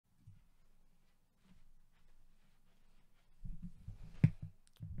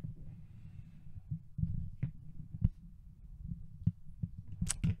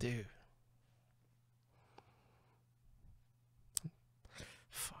Dude.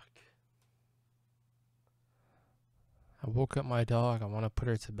 Fuck. I woke up my dog. I want to put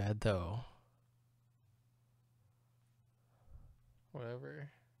her to bed though. Whatever.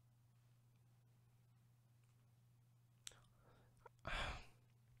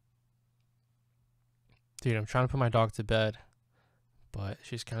 Dude, I'm trying to put my dog to bed, but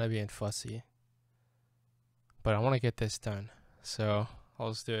she's kind of being fussy. But I want to get this done, so I'll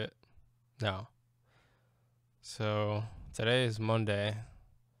just do it now. So today is Monday,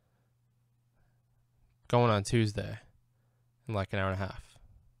 going on Tuesday, in like an hour and a half.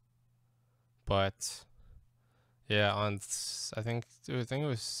 But yeah, I think it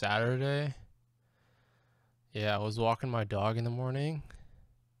was Saturday. Yeah, I was walking my dog in the morning,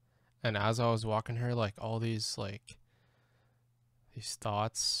 and as I was walking her, like all these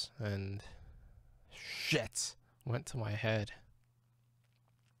thoughts and shit went to my head.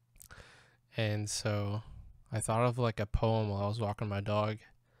 And so I thought of like a poem while I was walking my dog.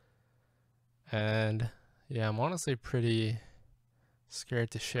 And yeah, I'm honestly pretty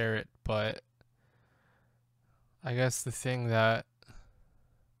scared to share it, but I guess the thing that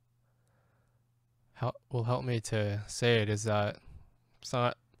will help me to say it is that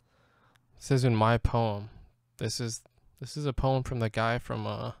this isn't my poem. This is a poem from the guy from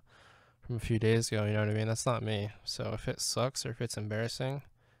a few days ago, you know what I mean? That's not me. So if it sucks or if it's embarrassing,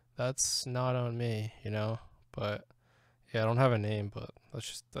 that's not on me, you know? But yeah, I don't have a name, but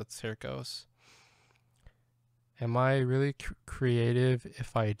that's here it goes. Am I really creative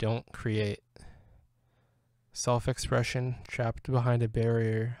if I don't create? Self-expression trapped behind a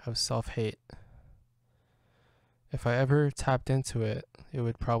barrier of self-hate. If I ever tapped into it, it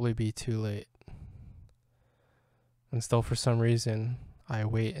would probably be too late. And still, for some reason, I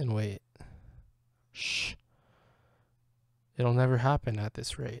wait and wait. Shh. It'll never happen at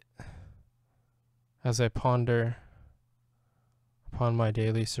this rate. As I ponder upon my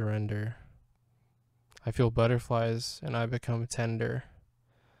daily surrender, I feel butterflies and I become tender.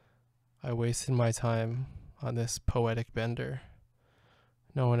 I wasted my time on this poetic bender.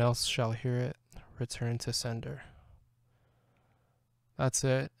 No one else shall hear it. Return to sender. That's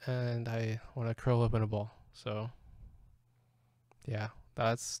it, and I want to curl up in a ball. So yeah,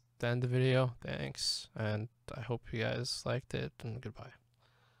 that's the end of the video. Thanks, and I hope you guys liked it, and goodbye.